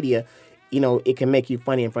social media, it can make you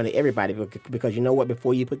funny in front of everybody because you know what?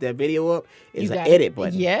 Before you put that video up, it's an edit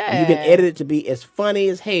button. Yeah. You can edit it to be as funny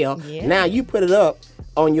as hell. Yeah. Now you put it up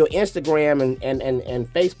on your Instagram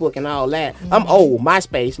and Facebook and all that. I'm old,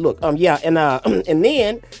 MySpace. Look, and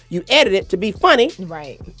then you edit it to be funny.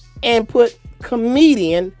 Right. And put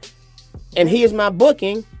comedian, and here's my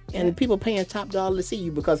booking. And people paying top dollar to see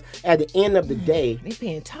you because at the end of the day, they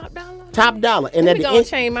paying top dollar. Top dollar, and let me go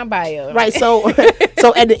change my bio. Right. So,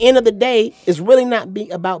 so at the end of the day, it's really not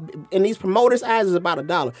about. In these promoters' eyes, it's about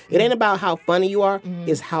 $1. It ain't about how funny you are.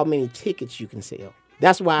 It's how many tickets you can sell.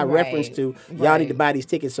 That's why I reference to y'all need to buy these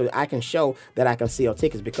tickets so I can show that I can sell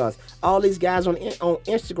tickets, because all these guys on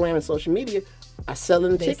Instagram and social media are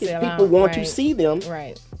selling tickets. People want to see them.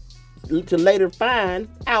 Right. To later find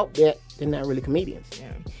out that they're not really comedians.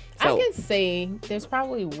 Yeah. So, I can say there's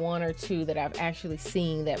probably one or two that I've actually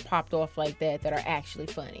seen that popped off like that are actually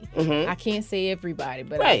funny. I can't say everybody,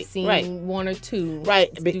 but I've seen one or two.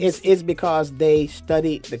 Right. It's because they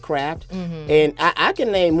studied the craft. And I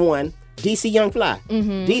can name one, DC Young Fly.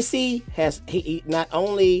 DC has, he not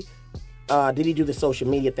only did he do the social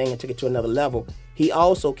media thing and took it to another level, he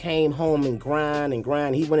also came home and grind.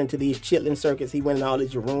 He went into these chitlin circuits. He went in all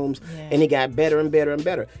these rooms, and he got better and better and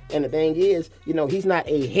better. And the thing is, he's not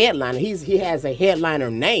a headliner. He has a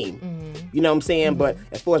headliner name. You know what I'm saying? But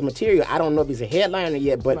as far as material, I don't know if he's a headliner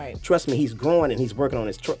yet. But trust me, he's growing and he's working on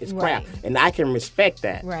his craft, and I can respect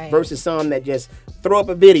that. Versus some that just throw up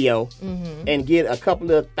a video and get a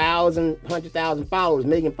couple of 100,000 followers,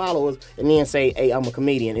 million followers, and then say, "Hey, I'm a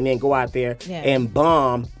comedian," and then go out there and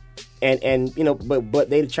bomb. And but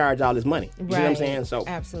they charge all this money. You know what I'm saying? So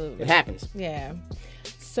absolutely, it happens. Yeah.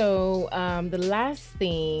 So the last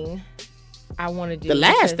thing I want to do. The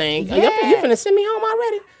last thing? You finna send me home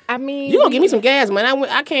already? I mean, you gonna give me some gas, man?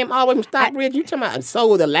 I came all the way from Stockbridge. You talking about?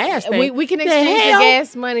 So the last thing we can exchange the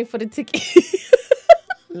gas money for the ticket.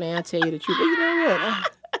 Man, I tell you the truth. But you know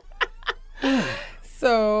what?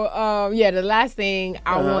 So the last thing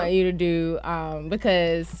I want you to do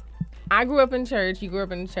because I grew up in church. You grew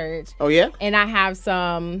up in church. Oh, yeah? And I have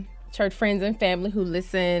some church friends and family who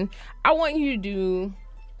listen. I want you to do,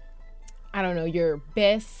 I don't know, your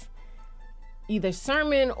best either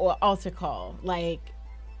sermon or altar call. Like,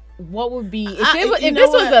 what would be if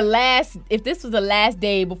this was the last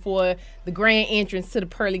day before the grand entrance to the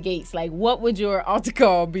pearly gates? Like, what would your altar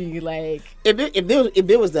call be like? If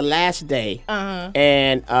it was the last day,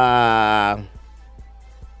 and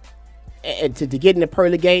to get in the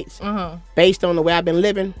pearly gates, based on the way I've been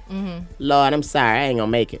living, Lord, I'm sorry, I ain't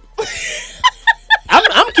gonna make it.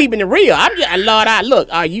 I'm keeping it real. I'm just, Lord,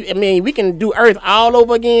 I mean, we can do Earth all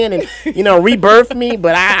over again and, rebirth me,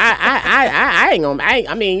 but I ain't gonna,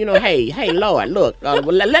 I mean, hey, Lord, look,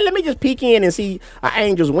 let me just peek in and see an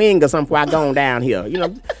angel's wing or something before I go down here.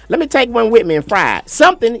 Let me take one with me and fry it.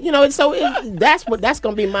 Something, that's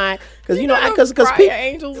gonna be my, because people,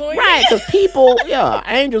 angel's wing. Right, because people,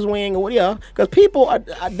 angel's wing or whatever, because people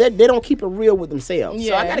they don't keep it real with themselves.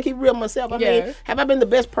 So I gotta keep it real with myself. I mean, have I been the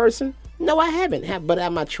best person? No, I haven't. But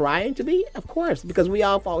am I trying to be? Of course, because we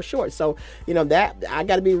all fall short. So that I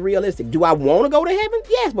got to be realistic. Do I want to go to heaven?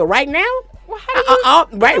 Yes, but right now,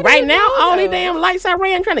 right now, all these damn lights I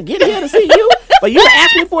ran trying to get here to see you, but you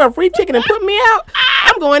asked me for a free ticket and put me out.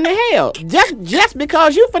 I'm going to hell just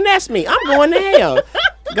because you finessed me. I'm going to hell.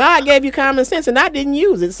 God gave you common sense and I didn't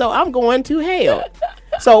use it, so I'm going to hell.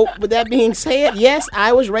 So, with that being said, yes,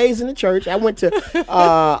 I was raised in the church. I went to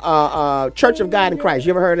Church of God in Christ. You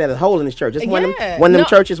ever heard of that? Holiness Church. It's one of them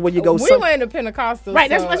churches where you go. We went to Pentecostal. Right,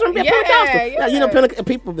 that's what Pentecostal. Yeah.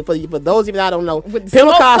 People, for those of you that don't know,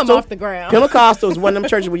 Pentecostal come off the ground. Pentecostal is one of them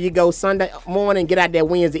churches where you go Sunday morning and get out there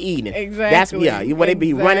Wednesday evening. Exactly. That's where they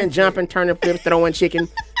be running, jumping, turning flips, throwing chicken.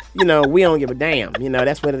 We don't give a damn.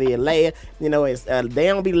 That's what it is. It's they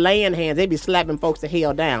don't be laying hands. They be slapping folks the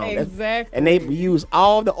hell down. Exactly. And they use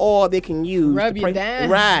all the oil they can use. Rub you down.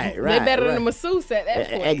 Right. They're better than a masseuse at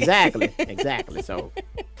that point. Exactly. So.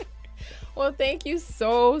 Well, thank you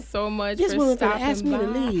so much for stopping by. Ask me to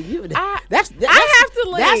leave. I have to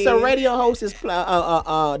leave. That's a radio host's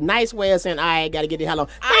nice way of saying I got to get the hell on.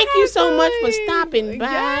 Thank you so much for stopping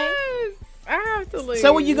by. Yes. I have to leave.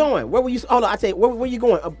 So where you going? Where were you? Hold on, I tell you, where you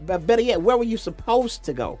going? Better yet, where were you supposed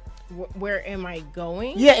to go? Where am I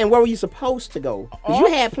going? Yeah, and where were you supposed to go? Because you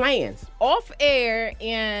had plans. Off air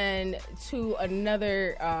and to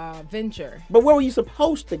another venture. But where were you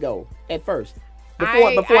supposed to go at first?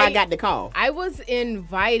 Before I got the call. I was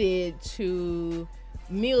invited to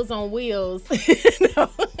Meals on Wheels.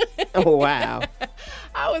 Oh, wow.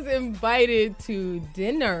 I was invited to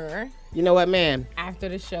dinner. You know what, man? After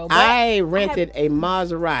the show. I rented a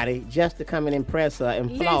Maserati just to come and impress her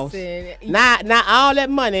and floss. Listen, not all that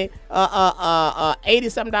money,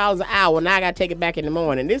 $80-something an hour. Now I gotta take it back in the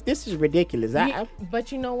morning. This is ridiculous.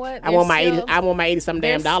 But you know what? I want my $80-something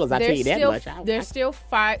damn dollars. I tell you that much. There's still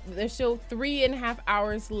 3.5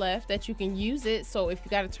 hours left that you can use it. So if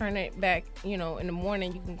you got to turn it back, in the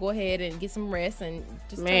morning, you can go ahead and get some rest and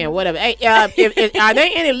just. Man, whatever. Hey, are there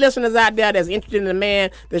any listeners out there that's interested in a man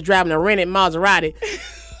that's driving a rented Maserati?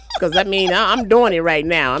 Because I'm doing it right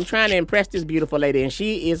now. I'm trying to impress this beautiful lady, and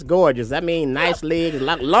she is gorgeous. Nice legs,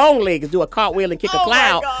 long legs, do a cartwheel and kick a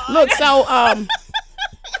cloud. Look, so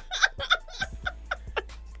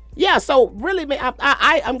yeah. So really, man,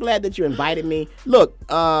 I'm glad that you invited me. Look,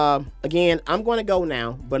 again, I'm going to go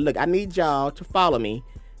now, but look, I need y'all to follow me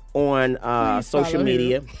on social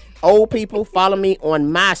media. Old people, follow me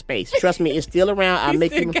on MySpace. Trust me, it's still around. I'll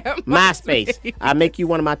make you MySpace. I'll make you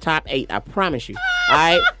one of my top 8. I promise you. All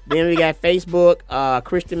right. Then we got Facebook,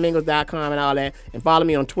 ChristianMingles.com and all that. And follow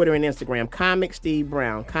me on Twitter and Instagram. Comic Steve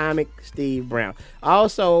Brown.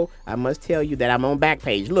 Also, I must tell you that I'm on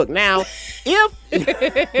Backpage. Look, now,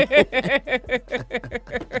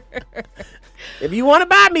 if you want to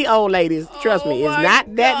buy me, old ladies, trust me, it's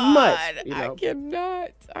not that much.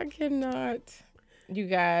 I cannot. You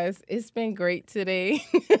guys, it's been great today.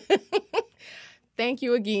 Thank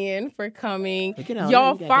you again for coming.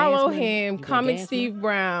 Y'all follow him, Comic Steve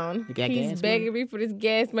Brown. He's begging me for this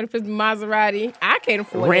gas money for his Maserati. I can't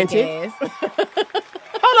afford that gas.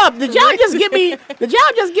 Hold up, did y'all just give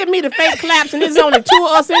me the fake claps and there's only 2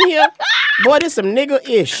 of us in here? Boy, this some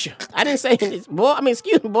nigga-ish. I didn't say this. Boy,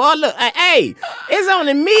 excuse me, boy, look. Hey, it's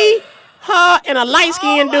only me, her, and a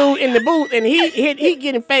light-skinned dude in the booth, and he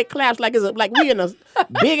getting fake claps like we in a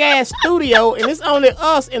big-ass studio, and it's only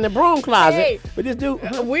us in the broom closet. Hey, but this dude,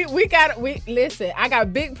 listen, I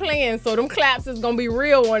got big plans, so them claps is gonna be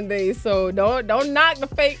real one day, so don't knock the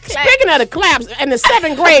fake claps. Speaking of the claps, in the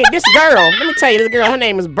 7th grade, this girl, let me tell you, this girl, her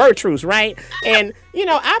name is Bertruce, right? And,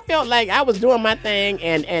 I felt like I was doing my thing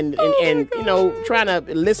and trying to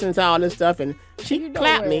listen to all this stuff, and she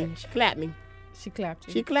clapped me. She clapped me. She clapped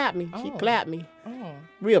you? She clapped me. Oh. She clapped me. Oh.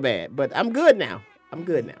 Real bad. But I'm good now.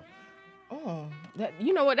 Oh.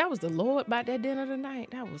 You know what? That was the Lord by that dinner tonight.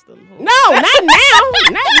 That was the Lord. No, not now.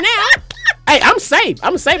 Not now. Hey, I'm safe.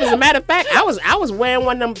 As a matter of fact, I was wearing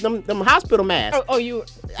one of them hospital masks.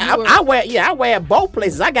 I wear it both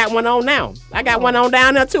places. I got one on now. I got one on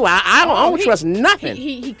down there too. I don't trust nothing.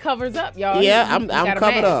 He covers up, y'all. Yeah, I'm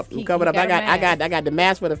covered up. I'm covered up. I got the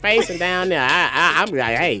mask for the face and down there. I'm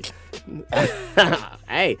like, hey,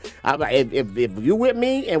 Hey, if you with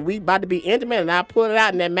me and we about to be intimate and I pull it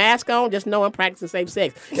out and that mask on, just know I'm practicing safe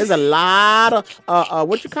sex. There's a lot of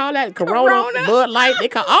what you call that? Corona. Bud Light. They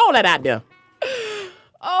call all that out there.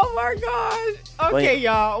 Oh my gosh. Okay,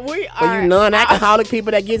 y'all. We For are you non-alcoholic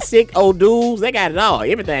people that get sick, old dudes, they got it all.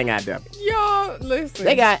 Everything out there. Y'all, listen.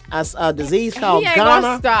 They got a disease called He ain't Ghana.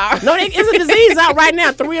 gonna stop. No, it's a disease out right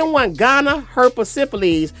now. 3-in-1. Ghana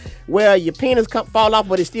herpes, where your penis fall off,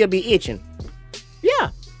 but it still be itching.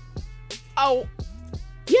 Yeah. Oh.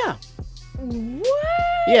 Yeah. What?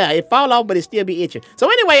 Yeah, it fall off, but it still be itching. So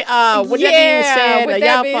anyway, with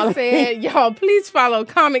that being said, y'all please follow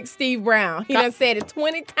Comic Steve Brown. He done said it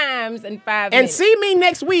 20 times in 5 minutes. And see me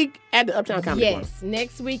next week at the Uptown Comedy Club. Yes,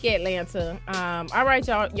 next week Atlanta. All right,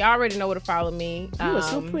 y'all. Y'all already know where to follow me. You are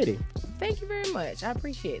so pretty. Thank you very much. I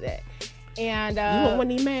appreciate that. And you want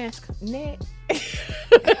one of these masks?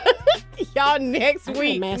 Y'all next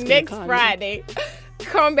week, next Friday.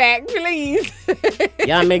 Come back, please.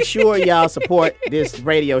 Y'all make sure y'all support this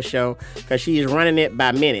radio show because she is running it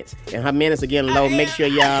by minutes. And her minutes are getting low. Make sure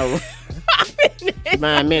y'all...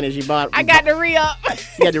 9 minutes. I got to re-up.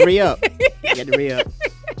 You got to re-up. You got to re-up.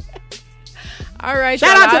 All right.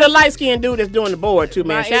 Shout out to the light-skinned dude that's doing the board, too,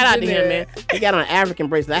 man. My Shout out to engineer. him, man. He got on an African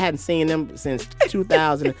bracelet. I hadn't seen them since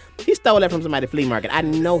 2000. He stole that from somebody at the flea market. I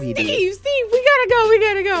know he did. Steve, we gotta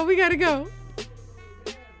go.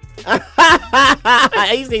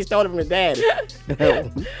 He stole it from his daddy.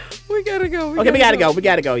 We gotta go. We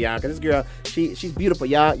gotta go, y'all. Because this girl, she's beautiful.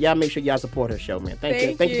 Y'all make sure y'all support her show, man.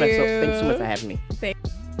 Thank you so much for having me.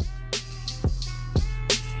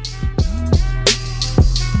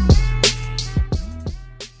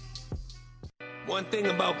 One thing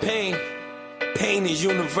about pain is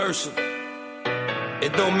universal.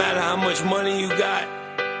 It don't matter how much money you got.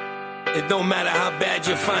 It don't matter how bad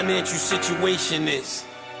your financial situation is.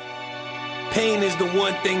 Pain is the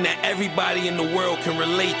one thing that everybody in the world can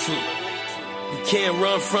relate to. You can't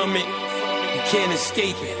run from it. You can't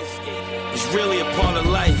escape it. It's really a part of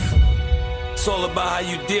life. It's all about how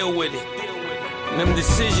you deal with it. And them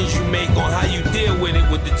decisions you make on how you deal with it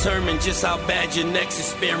will determine just how bad your next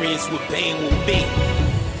experience with pain will be.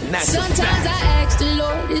 And that's Sometimes a fact. I ask the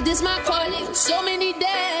Lord, is this my calling? So many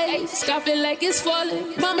days, I feel like it's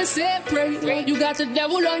falling. Mama said pray, you got the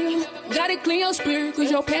devil on you. Gotta clean your spirit,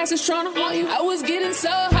 cause your past is trying to haunt you. I was getting so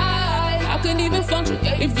high, I couldn't even function.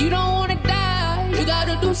 If you don't wanna die, you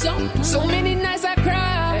gotta do something. So many nights I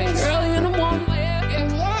cried, early in the morning.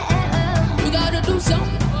 You gotta do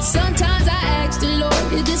something. Sometimes I ask the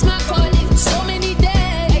Lord, is this my calling? So many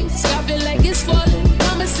days, I feel like it's falling.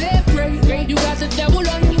 Mama said pray, you got the devil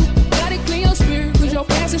on you. Gotta clean your spirit, cause your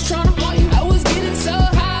past is trying to haunt you. I was getting so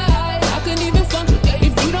high, I couldn't even function.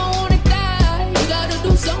 If you don't wanna die, you gotta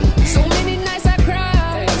do something. So many nights I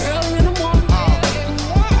cried, early in the morning.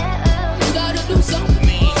 You gotta do something.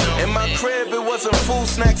 In my crib, it wasn't food,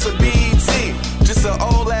 snacks, or BET. Just an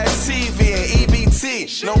old ass TV and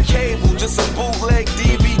EBT. No cable, just a bootleg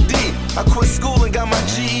DVD. I quit school and got my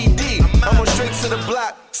GED. I went straight to the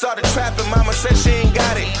block, started trapping. Mama said she ain't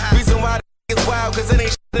got it. Reason why it's wild, cause it ain't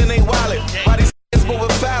shit in they wallet. Why these moving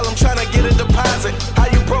foul, I'm trying to get a deposit. How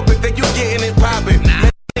you broke it, think you getting it poppin'?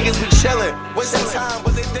 Man, niggas be chillin', wasting time,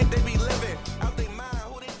 but they think they be living. Out they mind,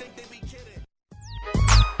 who they think they be kidding?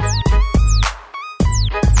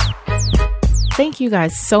 Thank you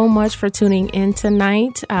guys so much for tuning in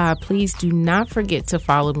tonight. Please do not forget to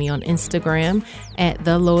follow me on Instagram at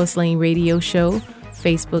The Lois Lane Radio Show,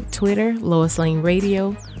 Facebook, Twitter, Lois Lane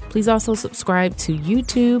Radio. Please also subscribe to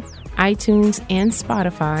YouTube, iTunes, and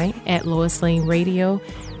Spotify at Lois Lane Radio.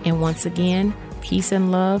 And once again, peace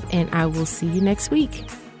and love, and I will see you next week.